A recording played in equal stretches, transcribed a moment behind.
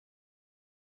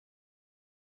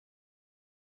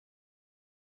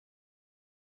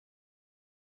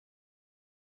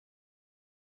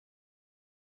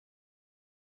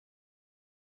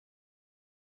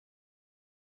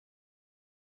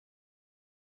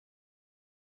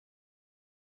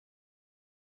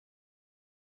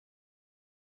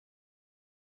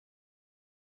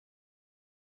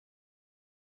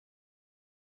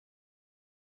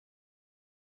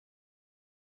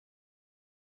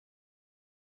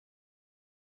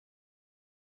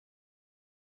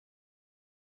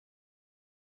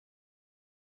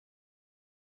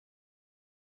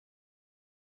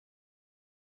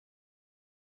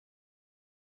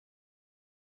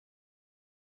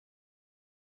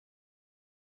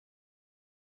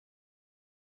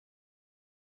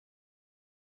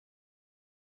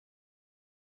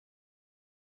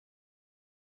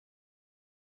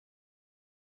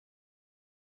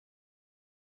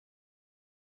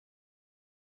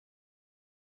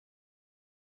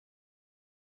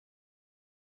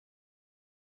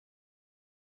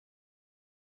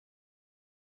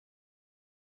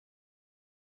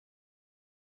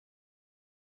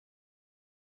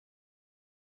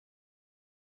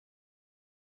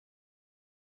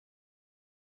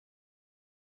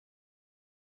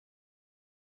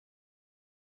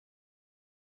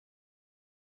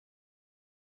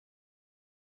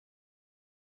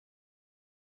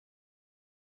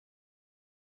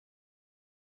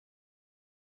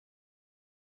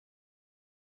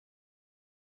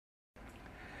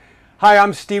Hi,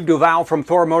 I'm Steve Duval from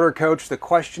Thor Motor Coach. The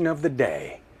question of the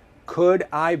day, could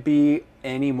I be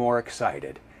any more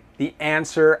excited? The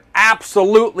answer,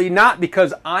 absolutely not,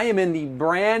 because I am in the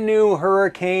brand new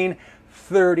Hurricane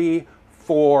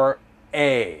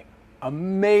 34A.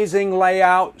 Amazing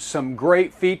layout, some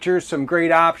great features, some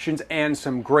great options, and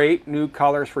some great new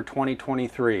colors for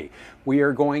 2023. We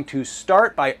are going to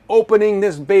start by opening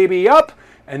this baby up,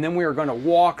 and then we are going to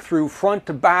walk through front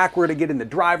to back. We're going to get in the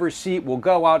driver's seat. We'll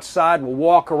go outside. We'll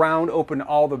walk around, open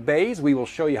all the bays. We will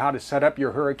show you how to set up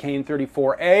your Hurricane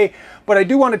 34A. But I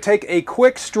do want to take a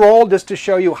quick stroll just to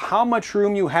show you how much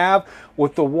room you have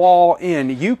with the wall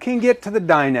in. You can get to the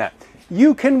dinette.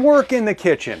 You can work in the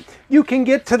kitchen. You can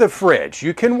get to the fridge.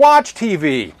 You can watch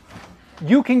TV.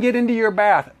 You can get into your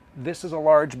bath. This is a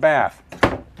large bath.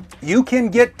 You can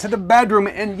get to the bedroom,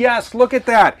 and yes, look at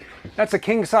that. That's a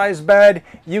king-size bed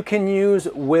you can use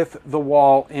with the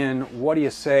wall in. What do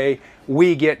you say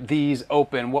we get these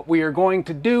open? What we are going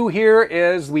to do here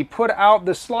is we put out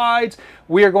the slides.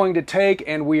 We are going to take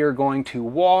and we are going to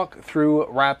walk through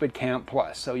Rapid Camp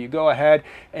Plus. So you go ahead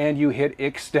and you hit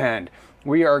extend.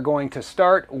 We are going to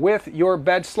start with your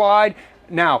bed slide.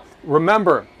 Now,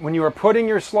 remember, when you are putting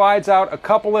your slides out, a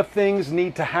couple of things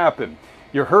need to happen.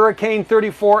 Your Hurricane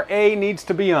 34A needs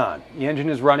to be on. The engine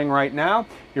is running right now.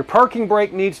 Your parking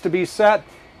brake needs to be set,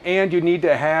 and you need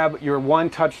to have your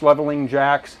one-touch leveling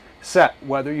jacks set.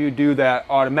 Whether you do that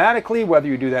automatically, whether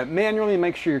you do that manually,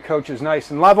 make sure your coach is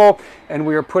nice and level, and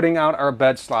we are putting out our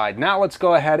bed slide. Now let's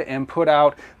go ahead and put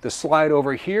out the slide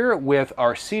over here with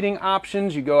our seating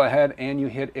options. You go ahead and you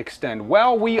hit extend.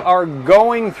 Well, we are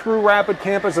going through Rapid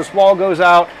Camp as this wall goes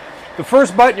out. The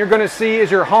first button you're going to see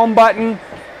is your home button.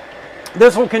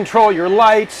 This will control your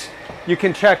lights. You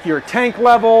can check your tank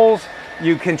levels.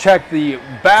 You can check the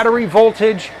battery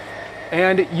voltage,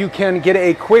 and you can get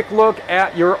a quick look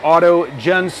at your auto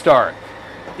gen start.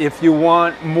 If you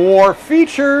want more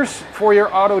features for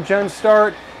your auto gen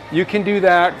start, you can do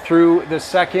that through the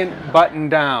second button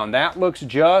down. That looks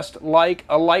just like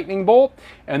a lightning bolt,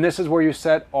 and this is where you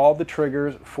set all the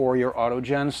triggers for your auto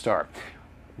gen start.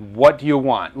 What do you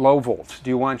want? Low volts? Do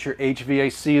you want your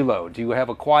HVAC low? Do you have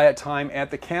a quiet time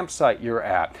at the campsite you're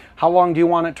at? How long do you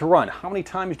want it to run? How many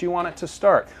times do you want it to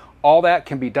start? All that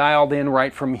can be dialed in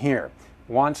right from here.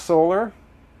 Want solar?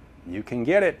 You can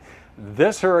get it.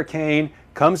 This Hurricane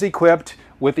comes equipped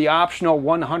with the optional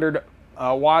 100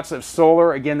 watts of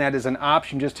solar. Again, that is an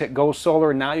option. Just hit go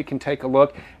solar. Now you can take a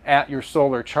look at your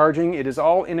solar charging. It is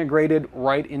all integrated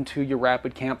right into your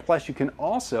Rapid Camp Plus. You can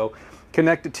also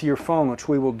connect it to your phone, which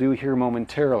we will do here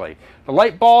momentarily. The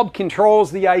light bulb controls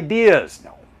the ideas.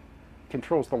 No,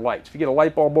 controls the lights. If you get a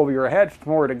light bulb over your head,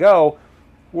 somewhere to go,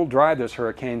 we'll drive this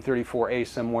Hurricane 34A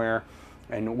somewhere,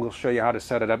 and we'll show you how to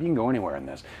set it up. You can go anywhere in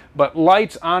this. But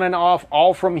lights on and off,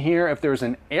 all from here. If there's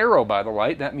an arrow by the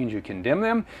light, that means you can dim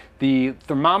them. The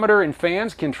thermometer and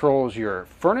fans controls your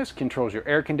furnace, controls your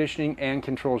air conditioning, and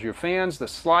controls your fans. The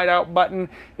slide out button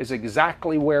is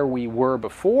exactly where we were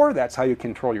before. That's how you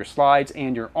control your slides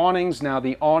and your awnings. Now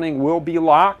the awning will be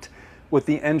locked with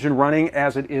the engine running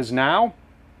as it is now.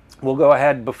 We'll go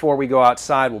ahead, before we go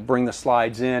outside, we'll bring the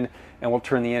slides in and we'll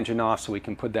turn the engine off so we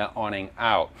can put that awning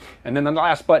out. And then the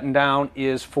last button down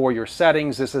is for your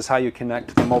settings. This is how you connect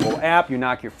to the mobile app. You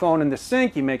knock your phone in the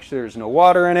sink, you make sure there's no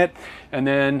water in it, and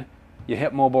then you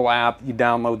hit mobile app, you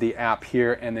download the app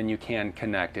here, and then you can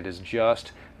connect. It is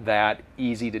just that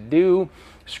easy to do.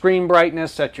 Screen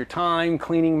brightness, set your time,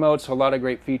 cleaning mode, so a lot of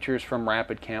great features from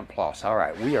Rapid Camp Plus. All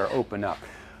right, we are open up.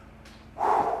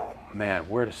 Man,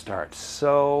 where to start?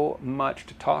 So much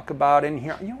to talk about in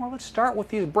here. You know what, let's start with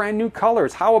these brand new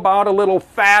colors. How about a little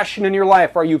fashion in your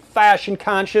life? Are you fashion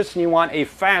conscious and you want a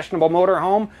fashionable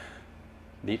motorhome?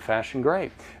 Meet Fashion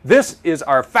Gray. This is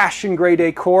our Fashion Gray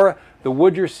decor. The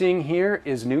wood you're seeing here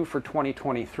is new for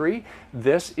 2023.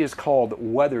 This is called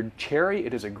Weathered Cherry.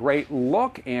 It is a great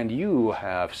look, and you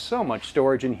have so much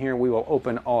storage in here. We will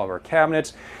open all of our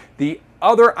cabinets. The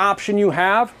other option you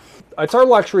have, it's our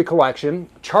luxury collection,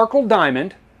 Charcoal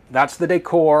Diamond, that's the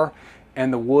decor,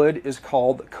 and the wood is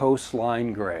called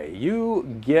Coastline Gray.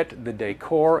 You get the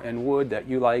decor and wood that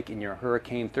you like in your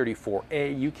Hurricane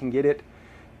 34A. You can get it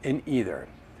in either.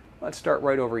 Let's start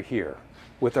right over here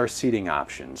with our seating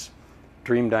options.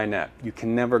 Dream Dinette. You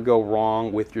can never go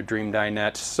wrong with your Dream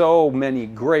Dinette. So many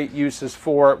great uses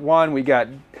for it. One, we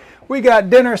got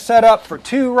dinner set up for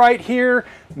two right here.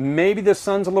 Maybe the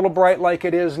sun's a little bright like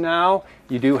it is now.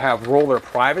 You do have roller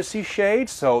privacy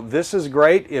shades, so this is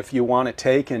great if you want to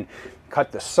take and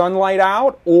cut the sunlight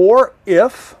out, or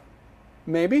if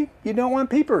maybe you don't want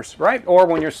peepers, right? Or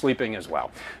when you're sleeping as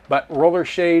well. But roller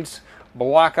shades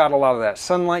block out a lot of that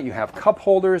sunlight. You have cup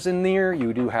holders in there.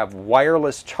 You do have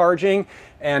wireless charging,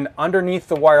 and underneath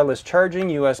the wireless charging,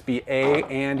 USB-A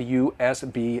and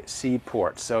USB-C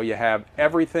ports. So you have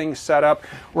everything set up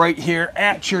right here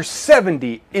at your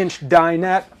 70-inch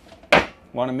dinette.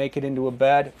 Want to make it into a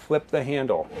bed? Flip the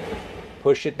handle.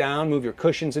 Push it down, move your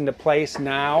cushions into place.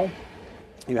 Now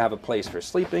you have a place for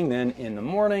sleeping. Then in the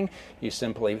morning, you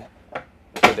simply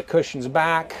put the cushions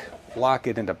back, lock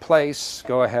it into place,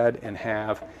 go ahead and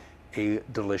have a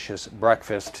delicious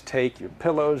breakfast. Take your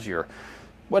pillows, your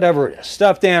whatever it is,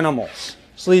 stuffed animals,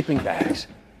 sleeping bags.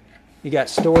 You got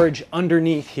storage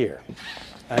underneath here.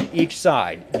 On each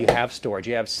side, you have storage.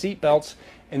 You have seat belts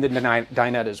in the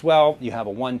dinette as well. You have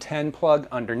a 110 plug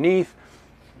underneath.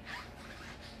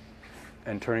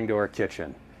 And turning to our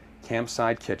kitchen,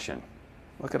 campsite kitchen.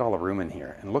 Look at all the room in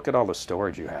here, and look at all the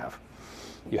storage you have.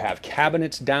 You have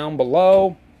cabinets down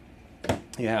below.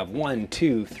 You have 1,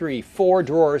 2, 3, 4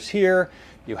 drawers here.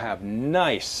 You have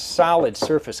nice solid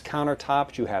surface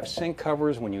countertops. You have sink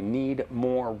covers when you need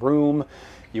more room.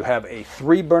 You have a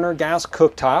 3-burner gas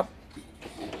cooktop.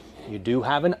 You do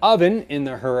have an oven in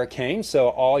the Hurricane, so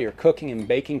all your cooking and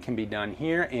baking can be done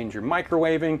here, and your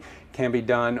microwaving can be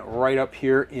done right up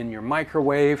here in your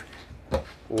microwave.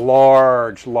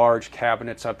 Large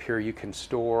cabinets up here. You can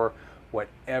store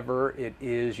whatever it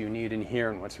is you need in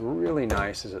here. And what's really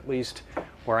nice is, at least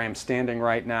where I am standing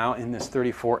right now in this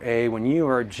 34A, when you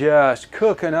are just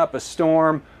cooking up a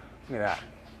storm, look at that,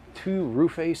 2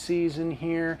 roof ACs in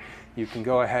here. You can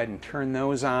go ahead and turn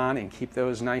those on and keep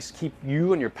those nice, keep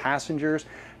you and your passengers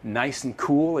nice and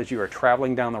cool as you are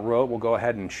traveling down the road. We'll go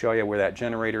ahead and show you where that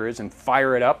generator is and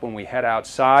fire it up when we head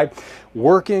outside.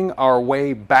 Working our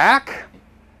way back,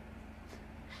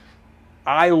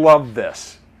 I love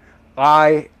this.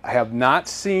 I have not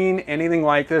seen anything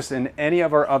like this in any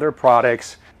of our other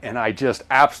products, and I just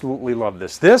absolutely love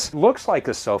this. This looks like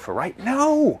a sofa, right?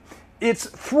 No, it's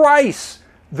thrice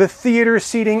the theater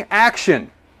seating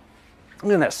action.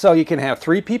 Look at this. So you can have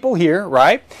 3 people here,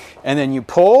 right? And then you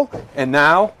pull, and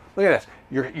now, look at this.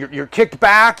 You're kicked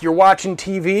back, you're watching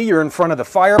TV, you're in front of the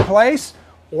fireplace,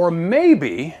 or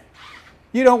maybe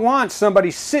you don't want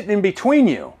somebody sitting in between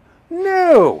you.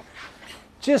 No,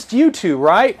 just you two,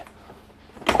 right?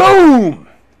 Boom!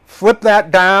 Flip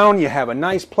that down. You have a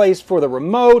nice place for the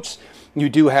remotes. You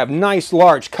do have nice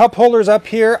large cup holders up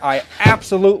here. I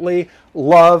absolutely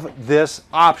love this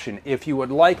option. If you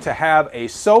would like to have a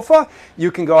sofa, you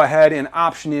can go ahead and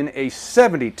option in a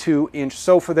 72-inch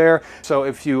sofa there. So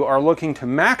if you are looking to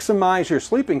maximize your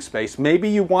sleeping space, maybe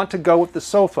you want to go with the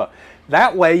sofa.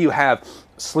 That way you have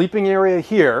sleeping area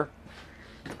here,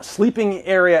 sleeping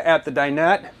area at the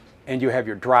dinette, and you have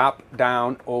your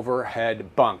drop-down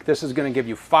overhead bunk. This is going to give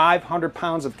you 500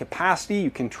 pounds of capacity.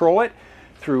 You control it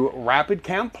through Rapid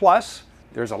Camp Plus.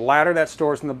 There's a ladder that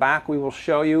stores in the back we will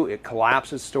show you. It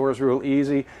collapses, stores real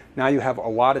easy. Now you have a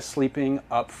lot of sleeping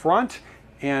up front.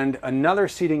 And another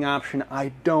seating option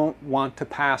I don't want to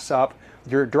pass up.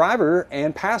 Your driver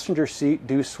and passenger seat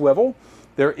do swivel.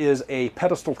 There is a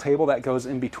pedestal table that goes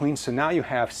in between. So now you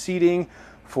have seating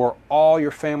for all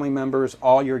your family members,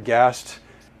 all your guests.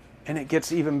 And it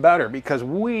gets even better because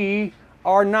we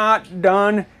are not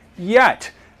done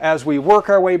yet. As we work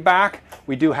our way back,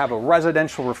 we do have a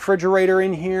residential refrigerator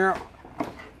in here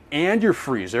and your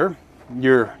freezer.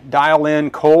 Your dial in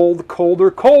cold,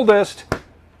 colder, coldest.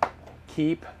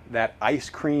 Keep that ice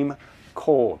cream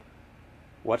cold.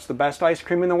 What's the best ice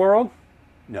cream in the world?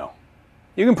 No.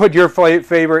 You can put your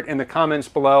favorite in the comments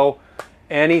below.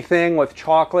 Anything with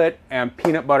chocolate and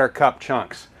peanut butter cup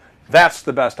chunks. That's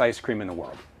the best ice cream in the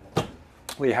world.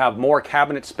 We have more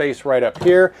cabinet space right up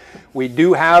here. We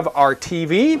do have our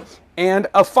TV and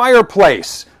a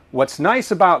fireplace. What's nice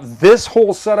about this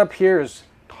whole setup here is,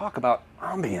 talk about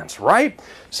ambience, right?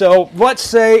 So let's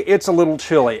say it's a little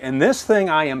chilly, and this thing,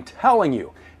 I am telling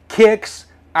you, kicks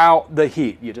out the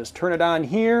heat. You just turn it on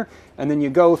here, and then you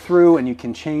go through and you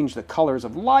can change the colors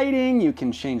of lighting, you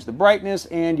can change the brightness,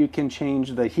 and you can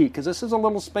change the heat, because this is a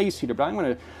little space heater, but I'm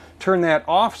going to turn that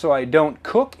off so I don't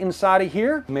cook inside of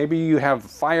here. Maybe you have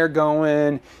fire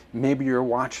going, maybe you're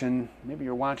watching a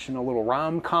little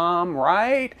rom-com,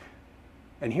 right?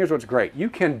 And here's what's great. You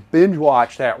can binge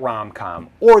watch that rom-com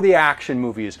or the action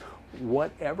movies,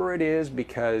 whatever it is,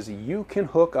 because you can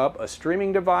hook up a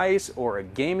streaming device or a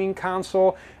gaming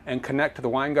console and connect to the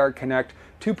Winegard Connect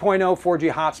 2.0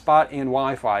 4G hotspot and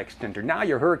Wi-Fi extender. Now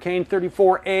your Hurricane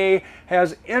 34A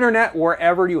has internet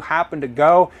wherever you happen to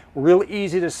go. Real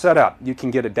easy to set up. You can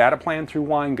get a data plan through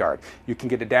Winegard. You can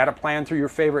get a data plan through your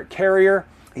favorite carrier.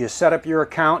 You set up your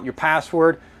account, your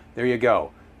password. There you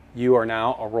go. you are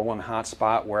now a rolling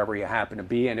hotspot wherever you happen to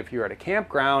be. And if you're at a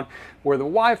campground where the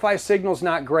Wi-Fi signal's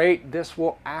not great, this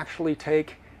will actually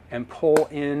take and pull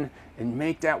in and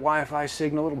make that Wi-Fi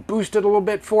signal, it'll boost it a little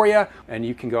bit for you, and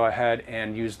you can go ahead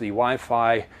and use the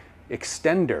Wi-Fi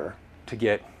extender to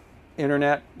get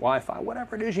internet, Wi-Fi,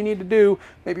 whatever it is you need to do.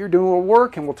 Maybe you're doing a little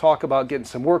work, and we'll talk about getting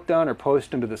some work done or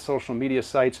posting to the social media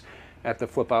sites at the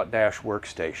Flip Out Dash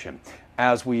workstation.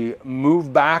 As we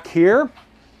move back here,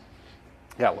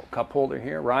 got a little cup holder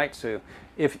here, right? So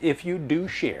if you do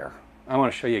share, I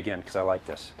want to show you again because I like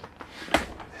this.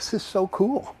 This is so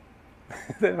cool.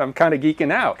 I'm kind of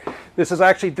geeking out. This is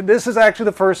actually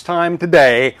the first time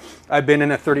today I've been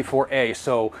in a 34A.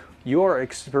 So you're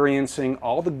experiencing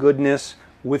all the goodness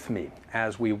with me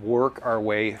as we work our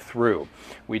way through.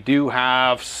 We do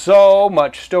have so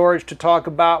much storage to talk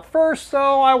about. First,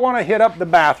 though, I want to hit up the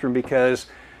bathroom because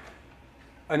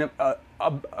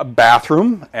a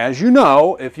bathroom, as you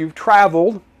know, if you've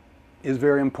traveled, is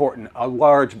very important. A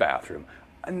large bathroom.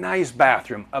 A nice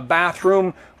bathroom, a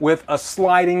bathroom with a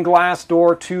sliding glass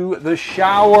door to the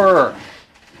shower.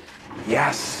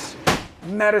 Yes,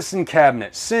 medicine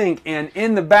cabinet, sink, and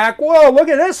in the back, whoa, look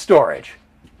at this storage.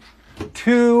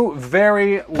 Two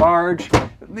very large,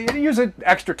 use it,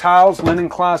 extra towels, linen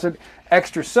closet,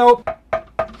 extra soap,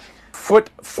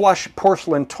 foot flush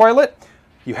porcelain toilet.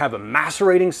 You have a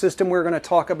macerating system we're going to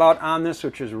talk about on this,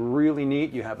 which is really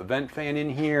neat. You have a vent fan in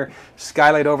here,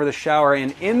 skylight over the shower.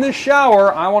 And in the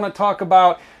shower, I want to talk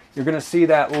about, you're going to see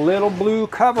that little blue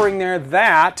covering there.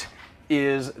 That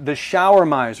is the shower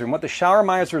miser. And what the shower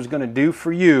miser is going to do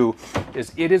for you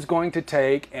is it is going to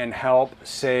take and help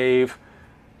save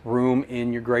room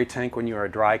in your gray tank when you are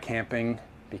dry camping.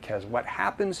 Because what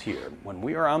happens here when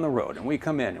we are on the road and we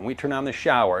come in and we turn on the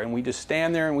shower and we just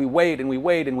stand there and we wait and we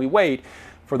wait and we wait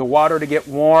for the water to get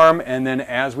warm, and then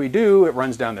as we do, it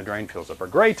runs down the drain, fills up our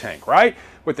gray tank, right?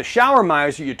 With the shower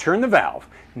miser, you turn the valve.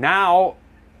 Now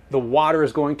the water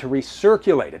is going to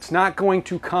recirculate. It's not going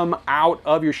to come out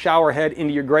of your shower head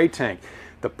into your gray tank.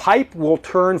 The pipe will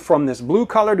turn from this blue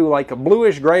color to like a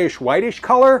bluish, grayish, whitish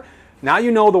color. Now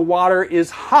you know the water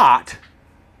is hot.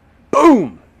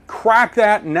 Boom! Crack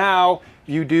that. Now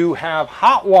you do have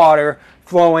hot water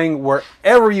flowing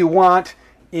wherever you want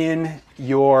in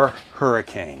your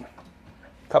Hurricane.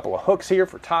 A couple of hooks here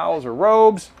for towels or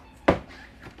robes,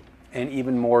 and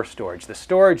even more storage. The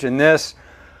storage in this,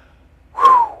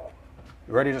 whew,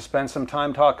 you ready to spend some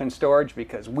time talking storage?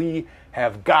 Because we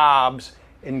have gobs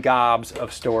and gobs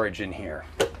of storage in here.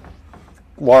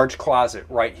 Large closet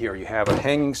right here. You have a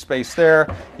hanging space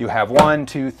there. You have 1,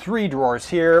 2, 3 drawers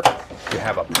here. You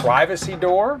have a privacy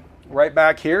door right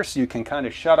back here, so you can kind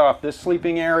of shut off this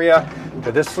sleeping area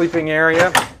to this sleeping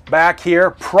area. Back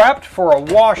here, prepped for a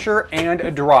washer and a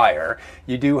dryer.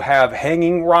 You do have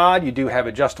hanging rod. You do have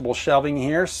adjustable shelving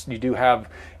here. You do have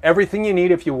everything you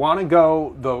need if you want to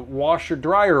go the washer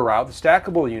dryer route, the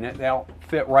stackable unit. They'll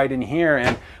fit right in here.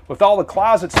 And with all the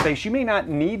closet space, you may not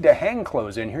need to hang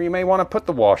clothes in here. You may want to put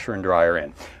the washer and dryer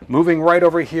in. Moving right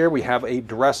over here, we have a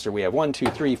dresser. We have 1, 2,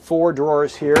 3, 4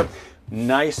 drawers here.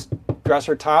 Nice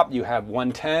dresser top. You have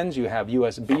 110s. You have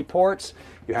USB ports.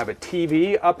 You have a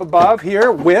TV up above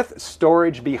here with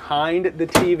storage behind the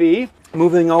TV.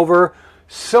 Moving over,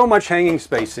 so much hanging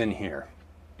space in here.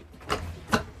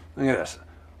 Look at this.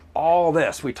 All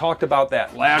this. We talked about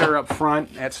that ladder up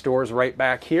front. That stores right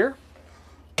back here.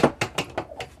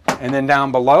 And then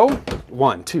down below,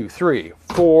 1, 2, 3,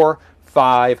 4,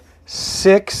 5,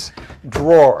 6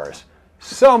 drawers.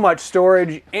 So much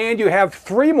storage, and you have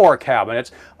 3 more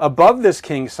cabinets above this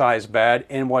king-size bed.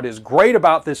 And what is great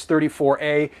about this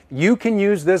 34A, you can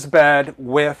use this bed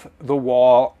with the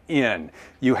wall in.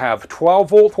 You have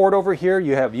 12-volt port over here.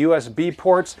 You have USB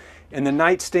ports in the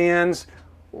nightstands.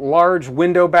 Large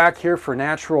window back here for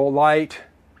natural light.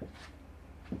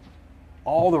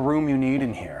 All the room you need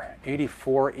in here.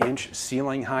 84-inch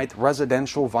ceiling height,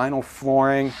 residential vinyl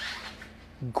flooring.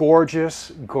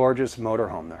 Gorgeous, gorgeous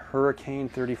motorhome. The Hurricane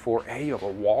 34A. You have a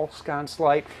wall sconce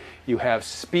light. You have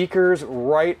speakers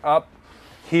right up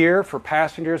here for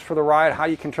passengers for the ride. How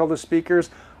you control the speakers?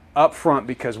 Up front,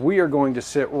 because we are going to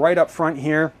sit right up front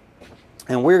here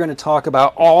and we're going to talk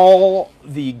about all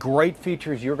the great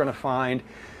features you're going to find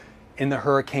in the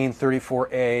Hurricane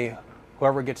 34A.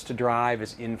 Whoever gets to drive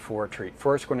is in for a treat.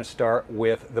 First, we're going to start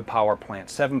with the power plant.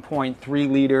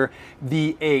 7.3 liter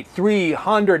V8,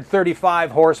 335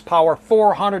 horsepower,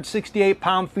 468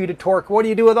 pound-feet of torque. What do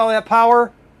you do with all that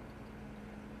power?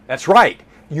 That's right,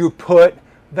 you put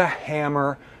the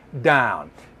hammer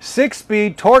down.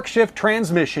 6-speed torque shift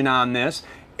transmission on this.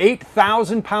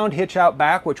 8,000-pound hitch out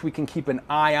back, which we can keep an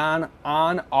eye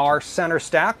on our center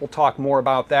stack. We'll talk more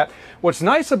about that. What's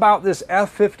nice about this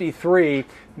F53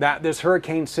 that this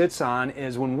Hurricane sits on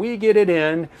is when we get it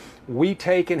in, we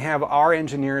take and have our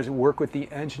engineers work with the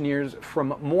engineers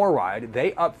from MORryde.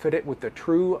 They upfit it with the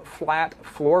true flat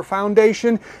floor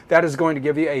foundation. That is going to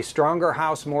give you a stronger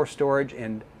house, more storage,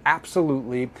 and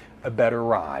absolutely a better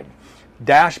ride.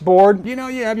 Dashboard, you know,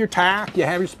 you have your tach, you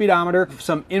have your speedometer,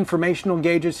 some informational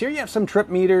gauges here. You have some trip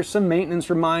meters, some maintenance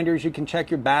reminders. You can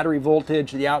check your battery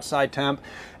voltage, the outside temp,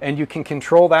 and you can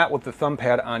control that with the thumb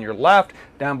pad on your left.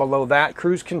 Down below that,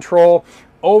 cruise control.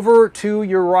 Over to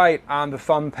your right on the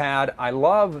thumb pad, I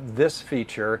love this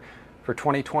feature for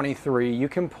 2023. You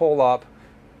can pull up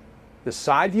the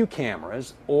side view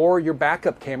cameras or your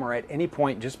backup camera at any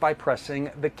point just by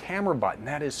pressing the camera button.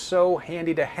 That is so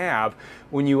handy to have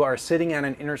when you are sitting at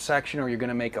an intersection or you're going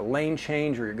to make a lane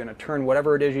change or you're going to turn,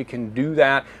 whatever it is. You can do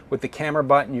that with the camera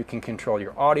button. You can control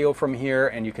your audio from here,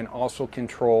 and you can also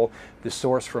control the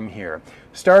source from here.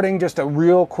 Starting just a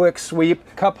real quick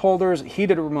sweep, cup holders,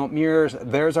 heated remote mirrors,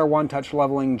 there's our one-touch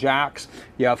leveling jacks.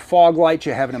 You have fog lights,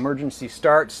 you have an emergency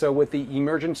start. So with the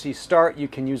emergency start, you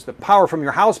can use the power from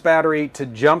your house battery to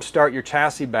jump start your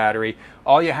chassis battery.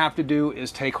 All you have to do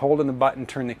is take hold of the button,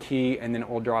 turn the key, and then it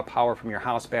will draw power from your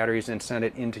house batteries and send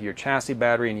it into your chassis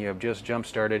battery, and you have just jump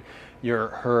started your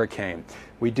Hurricane.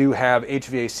 We do have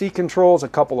HVAC controls, a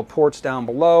couple of ports down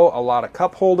below, a lot of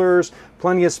cup holders,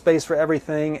 plenty of space for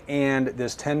everything, and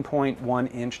this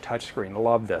 10.1-inch touchscreen.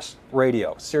 Love this.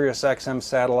 Radio, Sirius XM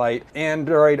satellite,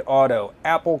 Android Auto,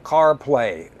 Apple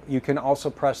CarPlay. You can also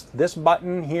press this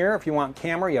button here if you want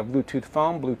camera. You have Bluetooth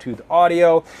phone, Bluetooth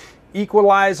audio,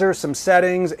 equalizer, some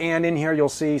settings, and in here you'll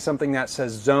see something that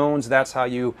says zones. That's how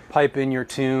you pipe in your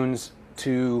tunes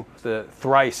to the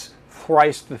thrice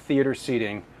the theater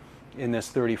seating in this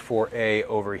 34A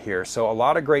over here. So a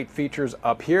lot of great features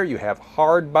up here. You have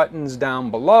hard buttons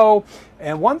down below.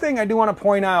 And one thing I do want to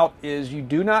point out is you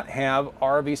do not have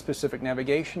RV specific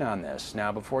navigation on this.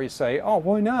 Now before you say, oh,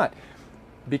 why not?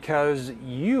 Because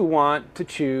you want to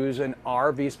choose an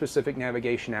RV specific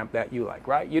navigation app that you like,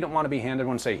 right? You don't want to be handed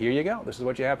one and say, here you go, this is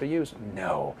what you have to use.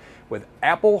 No. With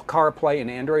Apple CarPlay and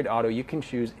Android Auto, you can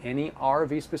choose any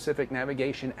RV specific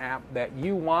navigation app that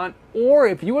you want, or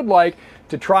if you would like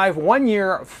to try 1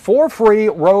 year for free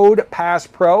Road Pass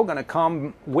Pro, going to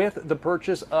come with the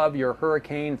purchase of your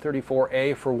Hurricane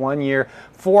 34A for 1 year.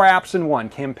 4 apps in one: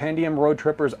 Campendium, Road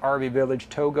Trippers, RV Village,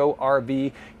 Togo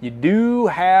RV. You do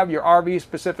have your RV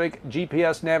specific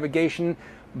GPS navigation,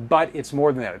 but it's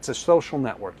more than that. It's a social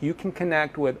network. You can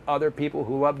connect with other people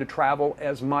who love to travel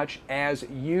as much as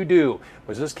you do.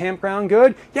 Was this campground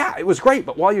good? Yeah, it was great,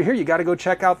 but while you're here, you got to go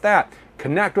check out that.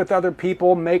 Connect with other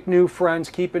people, make new friends,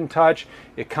 keep in touch.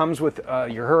 It comes with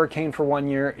your Hurricane for 1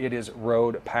 year. It is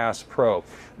Road Pass Pro.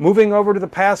 Moving over to the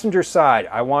passenger side,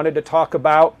 I wanted to talk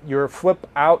about your flip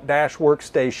out dash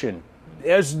workstation.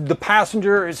 As the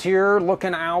passenger is here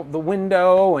looking out the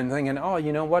window and thinking, oh,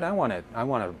 you know what, I want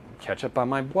to catch up on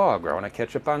my blog, or I want to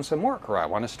catch up on some work, or I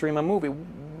want to stream a movie.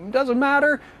 It doesn't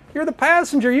matter. You're the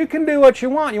passenger. You can do what you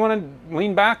want. You want to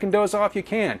lean back and doze off, you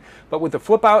can. But with the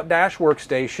flip out dash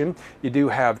workstation, you do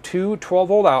have two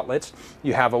 12-volt outlets.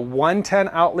 You have a 110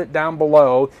 outlet down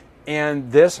below,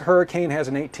 and this Hurricane has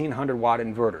an 1800 watt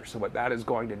inverter. So what that is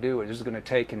going to do is it's going to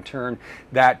take and turn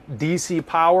that DC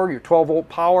power, your 12-volt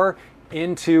power,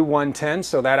 into 110,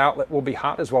 so that outlet will be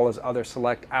hot, as well as other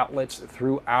select outlets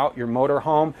throughout your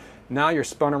motorhome. Now you're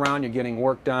spun around, you're getting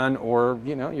work done, or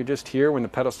you know, you're just here when the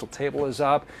pedestal table is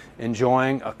up,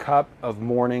 enjoying a cup of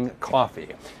morning coffee.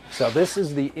 So this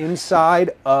is the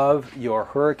inside of your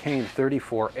Hurricane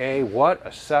 34A. What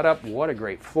a setup, what a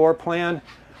great floor plan.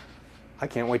 I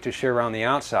can't wait to share around the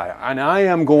outside. And I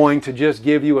am going to just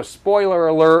give you a spoiler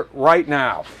alert right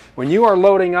now. When you are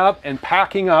loading up and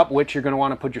packing up, which you're going to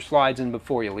want to put your slides in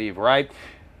before you leave, right?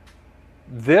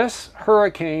 This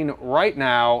Hurricane right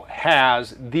now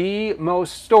has the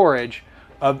most storage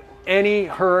of any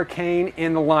Hurricane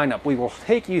in the lineup. We will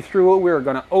take you through it. We are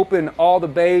going to open all the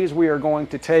bays. We are going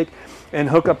to take and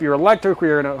hook up your electric. We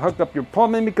are going to hook up your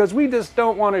plumbing, because we just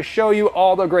don't want to show you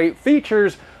all the great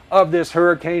features of this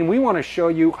Hurricane. We want to show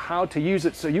you how to use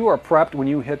it so you are prepped when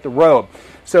you hit the road.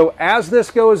 So as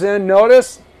this goes in,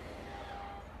 notice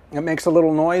it makes a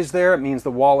little noise there. It means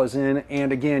the wall is in.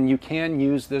 And again, you can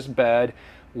use this bed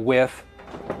with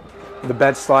the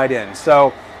bed slide in.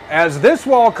 So as this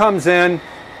wall comes in,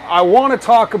 I want to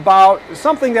talk about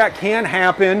something that can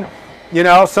happen. You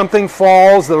know, something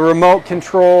falls, the remote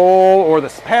control or the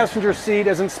passenger seat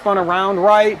isn't spun around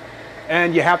right,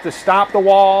 and you have to stop the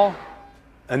wall.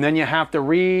 and then you have to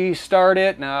restart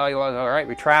it. Now, all right,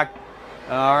 retract.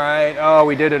 All right, oh,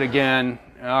 we did it again.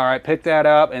 All right, pick that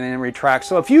up and then retract.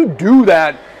 So if you do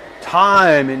that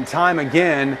time and time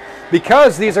again,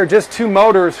 because these are just two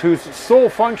motors whose sole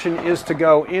function is to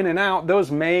go in and out,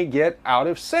 those may get out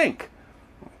of sync.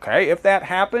 Okay, if that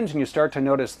happens and you start to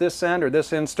notice this end or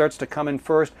this end starts to come in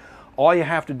first, all you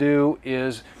have to do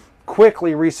is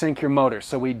quickly resync your motor.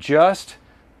 So we just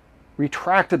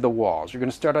retracted the walls. You're going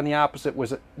to start on the opposite,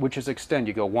 which is extend.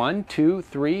 You go 1, 2,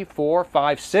 3, 4,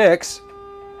 5, 6,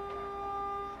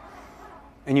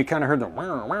 and you kind of heard the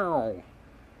wow, wow.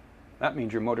 That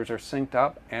means your motors are synced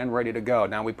up and ready to go.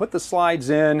 Now we put the slides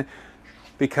in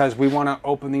because we want to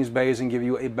open these bays and give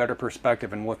you a better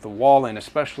perspective. And with the wall in,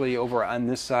 especially over on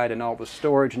this side and all the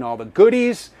storage and all the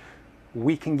goodies,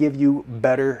 we can give you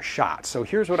better shots. So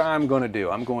here's what I'm going to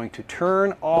do. I'm going to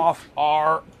turn off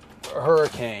our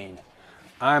Hurricane.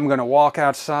 I'm going to walk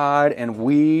outside and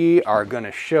we are going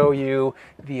to show you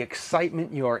the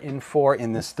excitement you are in for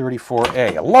in this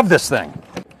 34A. I love this thing.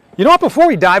 You know what, before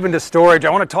we dive into storage,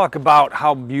 I want to talk about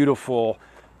how beautiful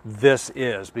this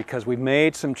is because we've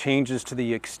made some changes to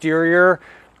the exterior.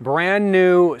 Brand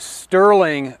new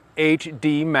Sterling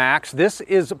HD Max. This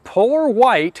is Polar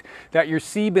White that you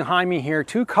see behind me here.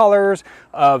 Two colors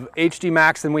of HD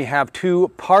Max, and we have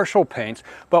two partial paints.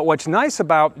 But what's nice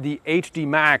about the HD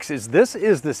Max is this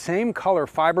is the same color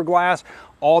fiberglass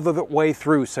all the way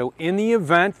through. So in the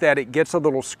event that it gets a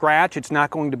little scratch, it's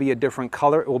not going to be a different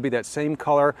color. It will be that same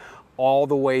color all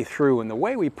the way through. And the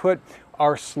way we put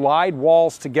our slide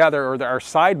walls together, or our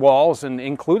side walls, and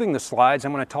including the slides,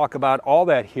 I'm going to talk about all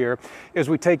that here, is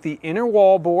we take the inner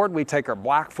wall board, we take our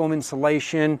black foam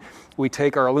insulation, we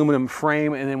take our aluminum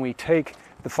frame, and then we take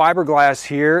the fiberglass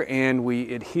here and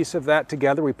we adhesive that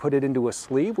together. We put it into a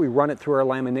sleeve, we run it through our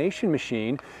lamination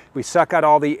machine, we suck out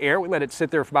all the air, we let it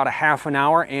sit there for about a half an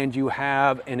hour, and you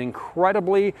have an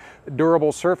incredibly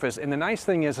durable surface. And the nice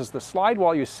thing is the slide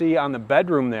wall you see on the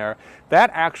bedroom there,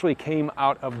 that actually came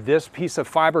out of this piece of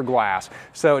fiberglass.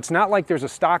 So it's not like there's a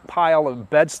stockpile of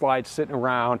bed slides sitting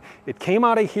around. It came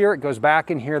out of here, it goes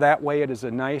back in here, that way it is a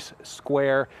nice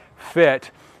square fit.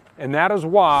 And that is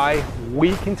why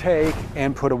we can take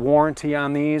and put a warranty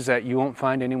on these that you won't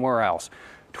find anywhere else.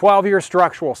 12-year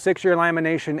structural, 6-year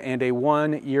lamination, and a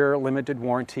 1-year limited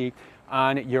warranty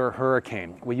on your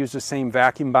Hurricane. We use the same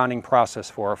vacuum bonding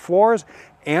process for our floors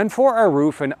and for our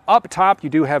roof. And up top, you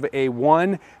do have a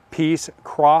one-piece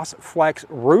cross flex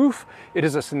roof. It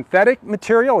is a synthetic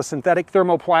material, a synthetic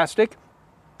thermoplastic.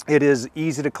 It is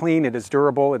easy to clean, it is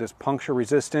durable, it is puncture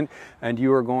resistant, and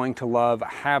you are going to love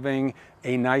having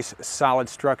a nice solid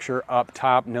structure up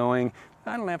top, knowing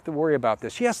I don't have to worry about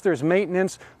this. Yes, there's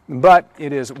maintenance, but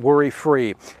it is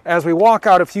worry-free. As we walk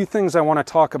out, a few things I want to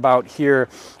talk about here.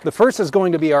 The first is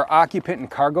going to be our occupant and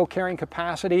cargo carrying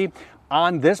capacity.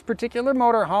 On this particular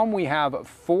motorhome, we have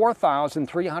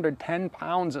 4,310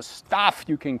 pounds of stuff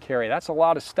you can carry. That's a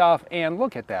lot of stuff, and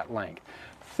look at that length,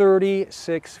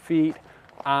 36 feet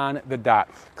on the dot.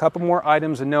 A couple more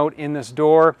items to note in this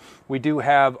door. We do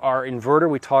have our inverter.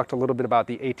 We talked a little bit about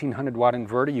the 1800 watt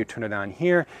inverter. You turn it on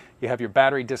here. You have your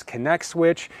battery disconnect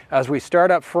switch. As we start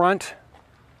up front,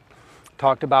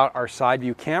 talked about our side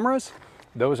view cameras.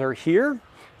 Those are here.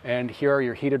 And here are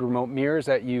your heated remote mirrors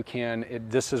that you can,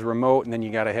 this is remote, and then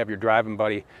you got to have your driving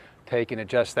buddy take and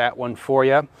adjust that one for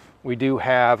you. We do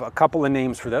have a couple of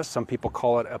names for this. Some people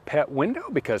call it a pet window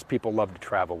because people love to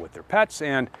travel with their pets,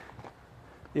 and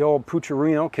the old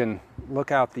Pucciarino can look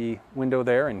out the window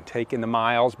there and take in the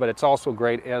miles, but it's also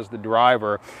great as the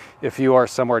driver if you are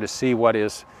somewhere to see what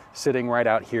is sitting right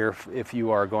out here if you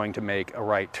are going to make a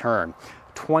right turn.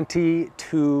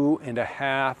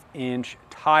 22.5-inch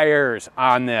tires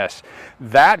on this.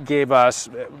 That gave us,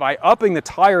 by upping the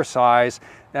tire size,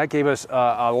 that gave us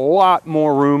a lot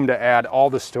more room to add all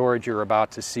the storage you're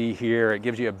about to see here. It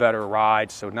gives you a better ride,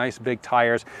 so nice big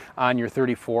tires on your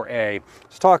 34A.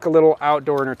 Let's talk a little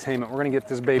outdoor entertainment. We're gonna get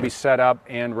this baby set up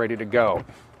and ready to go.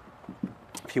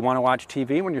 If you wanna watch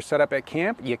TV when you're set up at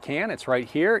camp, you can, it's right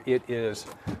here. It is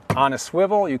on a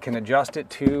swivel. You can adjust it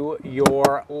to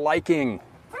your liking.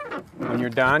 When you're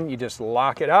done, you just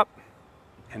lock it up,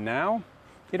 and now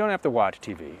you don't have to watch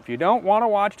TV. If you don't wanna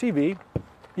watch TV,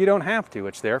 you don't have to.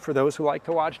 It's there for those who like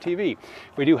to watch TV.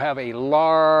 We do have a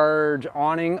large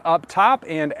awning up top,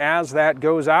 and as that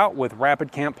goes out with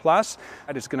Rapid Camp Plus,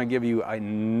 that is going to give you a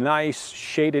nice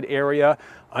shaded area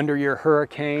under your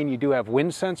Hurricane. You do have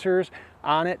wind sensors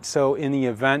on it, so in the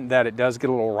event that it does get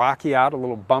a little rocky out, a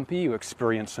little bumpy, you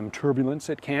experience some turbulence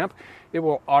at camp, it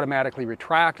will automatically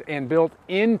retract, and built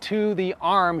into the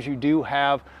arms you do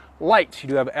have lights. You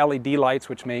do have LED lights,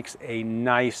 which makes a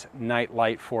nice night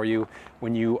light for you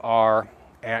when you are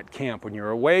at camp. When you're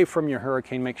away from your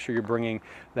Hurricane, make sure you're bringing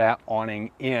that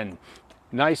awning in.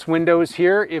 Nice windows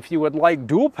here. If you would like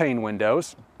dual pane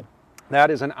windows, that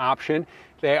is an option.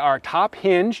 They are top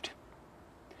hinged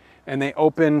and they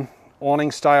open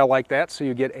awning style like that, so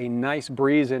you get a nice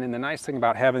breeze in. And the nice thing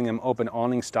about having them open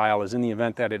awning style is in the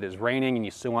event that it is raining and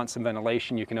you still want some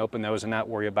ventilation, you can open those and not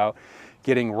worry about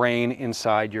getting rain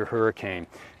inside your Hurricane.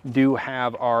 Do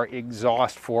have our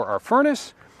exhaust for our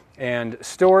furnace and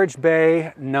storage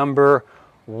bay number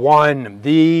 1.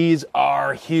 These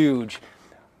are huge.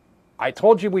 I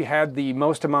told you we had the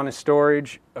most amount of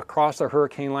storage across our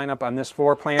Hurricane lineup on this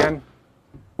floor plan.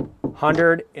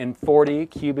 140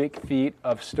 cubic feet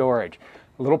of storage.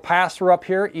 A little pass-through up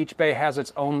here. Each bay has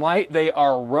its own light. They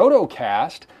are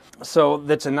rotocast, so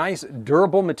that's a nice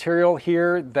durable material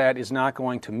here that is not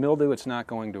going to mildew. It's not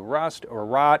going to rust or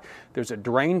rot. There's a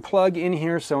drain plug in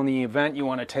here, so in the event you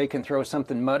want to take and throw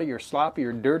something muddy or sloppy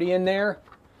or dirty in there,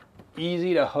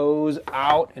 easy to hose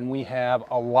out. And we have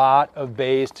a lot of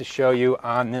bays to show you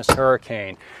on this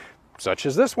Hurricane, such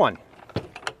as this one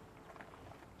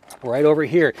right over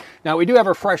here. Now we do have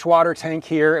our fresh water tank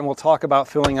here, and we'll talk about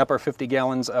filling up our 50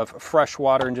 gallons of fresh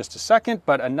water in just a second.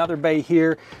 But another bay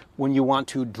here, when you want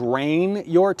to drain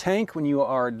your tank, when you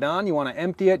are done, you want to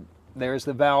empty it, there's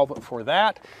the valve for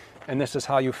that. And this is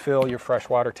how you fill your fresh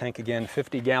water tank. Again,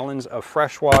 50 gallons of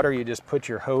fresh water. You just put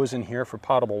your hose in here for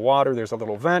potable water. There's a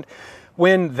little vent.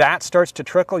 When that starts to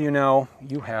trickle, you know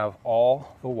you have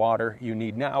all the water you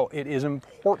need. Now, it is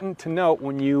important to note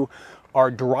when you are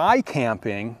dry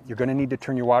camping, you're going to need to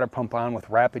turn your water pump on with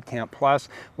Rapid Camp Plus.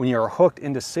 When you're hooked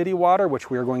into city water, which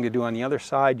we are going to do on the other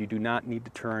side, you do not need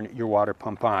to turn your water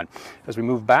pump on. As we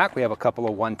move back, we have a couple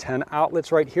of 110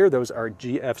 outlets right here. Those are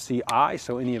GFCI,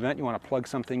 so in the event you want to plug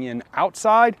something in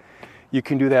outside, you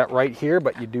can do that right here,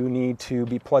 but you do need to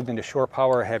be plugged into shore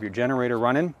power or have your generator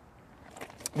running.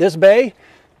 This bay,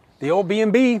 the old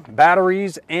B&B,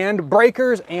 batteries and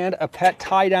breakers and a pet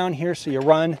tie down here, so you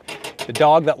run. The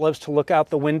dog that loves to look out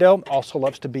the window also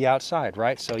loves to be outside,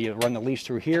 right? So you run the leash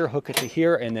through here, hook it to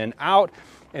here, and then out.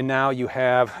 And now you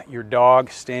have your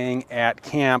dog staying at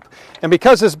camp. And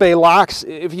because this bay locks,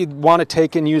 if you want to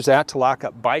take and use that to lock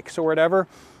up bikes or whatever,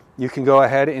 you can go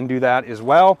ahead and do that as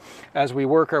well. As we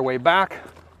work our way back,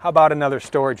 how about another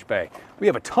storage bay? We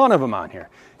have a ton of them on here.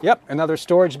 Yep, another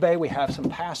storage bay. We have some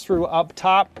pass-through up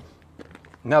top.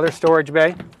 Another storage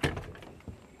bay.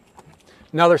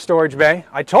 Another storage bay.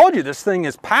 I told you this thing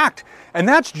is packed, and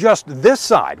that's just this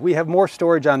side. We have more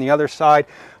storage on the other side.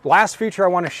 Last feature I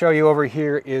want to show you over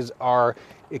here is our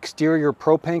exterior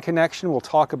propane connection. We'll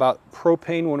talk about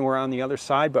propane when we're on the other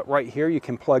side, but right here you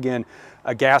can plug in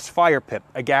a gas fire pit,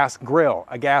 a gas grill,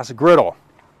 a gas griddle.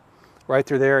 Right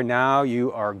through there, now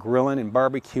you are grilling and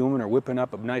barbecuing or whipping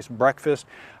up a nice breakfast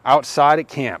outside at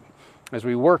camp. As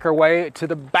we work our way to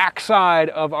the back side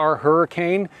of our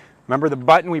Hurricane, remember the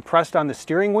button we pressed on the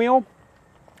steering wheel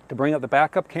to bring up the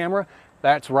backup camera?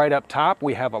 That's right up top.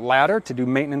 We have a ladder to do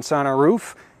maintenance on our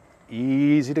roof.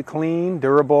 Easy to clean,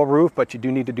 durable roof, but you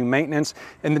do need to do maintenance.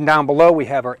 And then down below we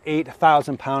have our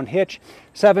 8,000-pound hitch,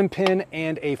 7-pin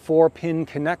and a 4-pin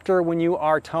connector when you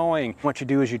are towing. What you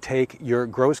do is you take your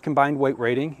gross combined weight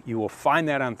rating. You will find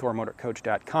that on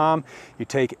thormotorcoach.com. You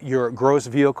take your gross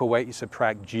vehicle weight, you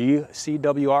subtract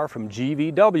GCWR from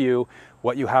GVW.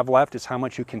 What you have left is how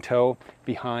much you can tow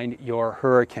behind your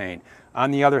Hurricane. On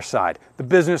the other side, the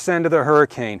business end of the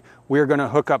Hurricane, we're going to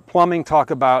hook up plumbing, talk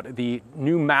about the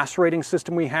new macerating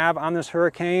system we have on this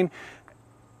Hurricane,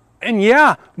 and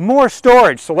yeah, more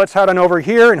storage. So let's head on over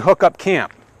here and hook up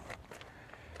camp.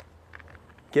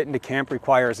 Getting to camp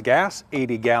requires gas.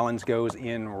 80 gallons goes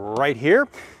in right here.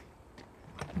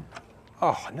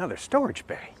 Oh, another storage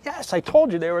bay. Yes, I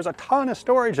told you there was a ton of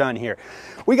storage on here.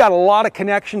 We got a lot of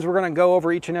connections. We're going to go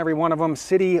over each and every one of them.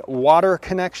 City water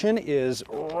connection is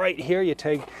right here. You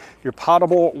take your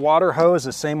potable water hose,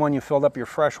 the same one you filled up your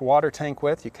fresh water tank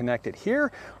with. You connect it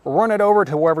here, run it over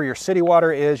to wherever your city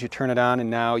water is. You turn it on, and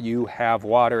now you have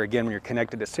water. Again, when you're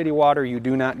connected to city water, you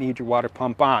do not need your water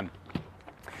pump on.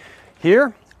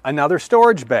 Here, another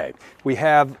storage bay. We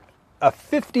have a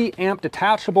 50 amp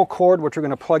detachable cord, which we're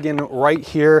going to plug in right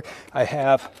here. I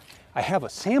have a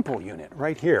sample unit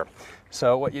right here.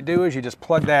 So what you do is you just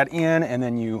plug that in and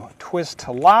then you twist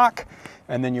to lock.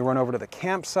 and then you run over to the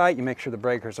campsite, you make sure the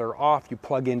breakers are off, you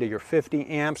plug into your 50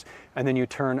 amps, and then you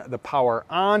turn the power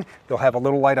on. You'll have a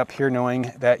little light up here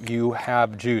knowing that you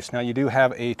have juice. Now you do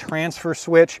have a transfer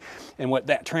switch, and what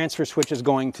that transfer switch is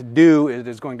going to do is it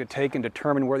is going to take and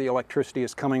determine where the electricity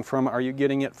is coming from. Are you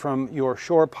getting it from your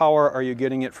shore power? Are you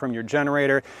getting it from your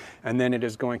generator? And then it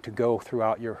is going to go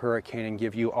throughout your Hurricane and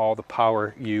give you all the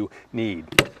power you need.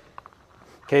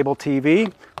 Cable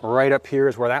TV, right up here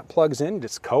is where that plugs in.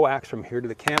 Just coax from here to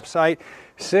the campsite.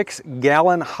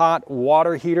 6-gallon hot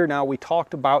water heater. Now we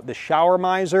talked about the shower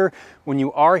miser. When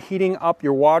you are heating up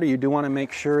your water, you do want to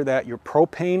make sure that your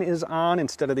propane is on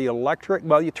instead of the electric.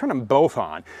 Well, you turn them both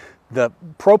on. The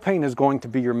propane is going to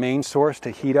be your main source to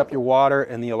heat up your water,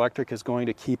 and the electric is going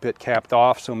to keep it capped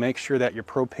off. So make sure that your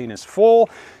propane is full.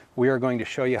 We are going to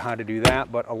show you how to do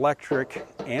that, but electric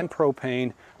and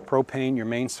propane, your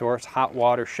main source, hot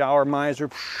water shower miser,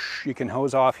 you can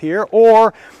hose off here,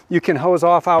 or you can hose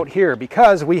off out here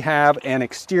because we have an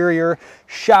exterior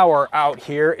shower out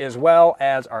here as well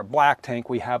as our black tank.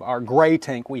 We have our gray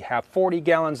tank. We have 40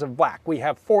 gallons of black. We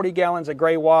have 40 gallons of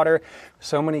gray water.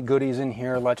 So many goodies in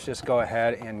here. Let's just go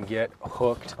ahead and get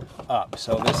hooked up.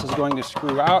 So this is going to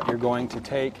screw out. You're going to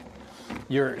take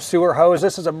your sewer hose.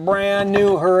 This is a brand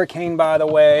new Hurricane, by the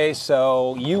way,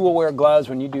 so you will wear gloves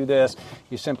when you do this.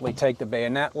 You simply take the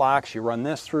bayonet locks, you run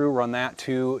this through, run that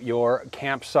to your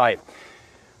campsite.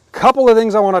 Couple of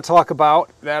things I want to talk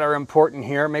about that are important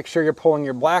here. Make sure you're pulling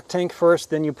your black tank first,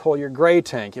 then you pull your gray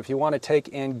tank. If you want to take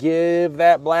and give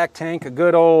that black tank a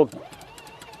good old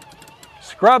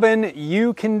scrubbing,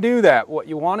 you can do that. What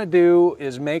you want to do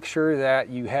is make sure that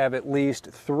you have at least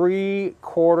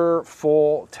 3/4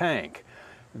 full tank.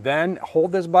 Then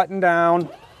hold this button down,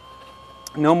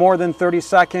 no more than 30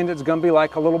 seconds. It's going to be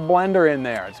like a little blender in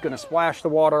there. It's going to splash the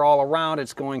water all around.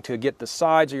 It's going to get the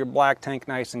sides of your black tank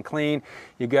nice and clean.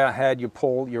 You go ahead, you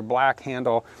pull your black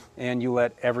handle, and you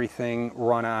let everything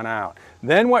run on out.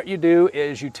 Then what you do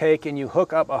is you take and you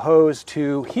hook up a hose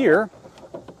to here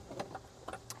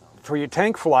for your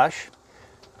tank flush.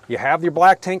 You have your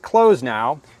black tank closed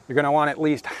now. You're going to want at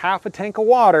least half a tank of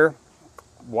water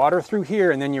through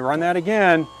here, and then you run that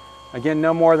again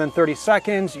no more than 30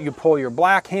 seconds. You pull your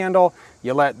black handle,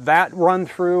 you let that run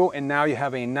through, and now you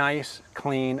have a nice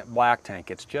clean black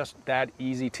tank. It's just that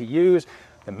easy to use.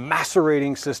 The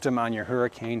macerating system on your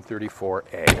Hurricane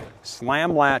 34A.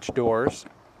 Slam latch doors.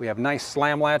 We have nice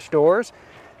slam latch doors.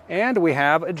 And we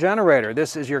have a generator.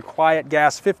 This is your Quiet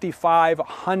Gas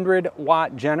 5500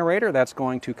 watt generator. That's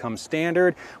going to come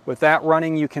standard. With that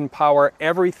running, you can power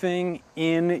everything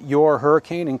in your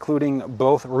Hurricane, including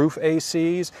both roof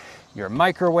ACs, your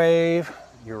microwave,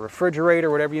 your refrigerator,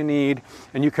 whatever you need.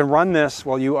 And you can run this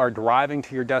while you are driving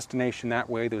to your destination. That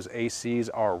way those ACs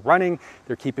are running.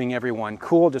 They're keeping everyone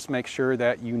cool. Just make sure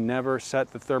that you never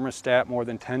set the thermostat more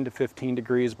than 10 to 15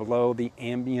 degrees below the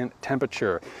ambient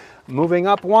temperature. Moving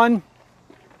up one,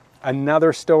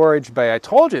 another storage bay. I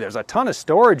told you there's a ton of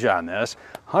storage on this,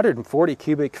 140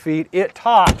 cubic feet. It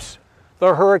tops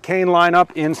the Hurricane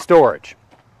lineup in storage.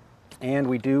 And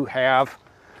we do have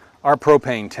our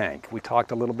propane tank. We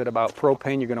talked a little bit about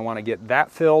propane. You're going to want to get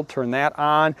that filled, turn that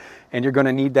on, and you're going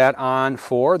to need that on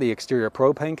for the exterior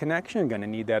propane connection. You're going to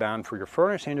need that on for your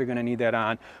furnace, and you're going to need that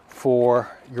on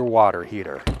for your water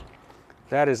heater.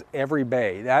 That is every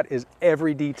bay. That is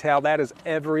every detail. That is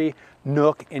every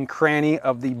nook and cranny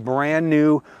of the brand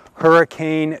new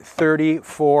Hurricane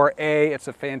 34A. It's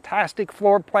a fantastic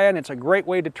floor plan. It's a great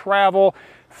way to travel.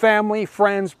 Family,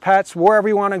 friends, pets, wherever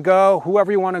you want to go,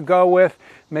 whoever you want to go with,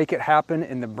 make it happen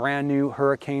in the brand new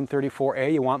Hurricane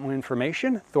 34A. You want more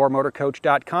information?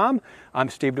 ThorMotorCoach.com. I'm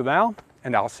Steve Duval,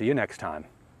 and I'll see you next time.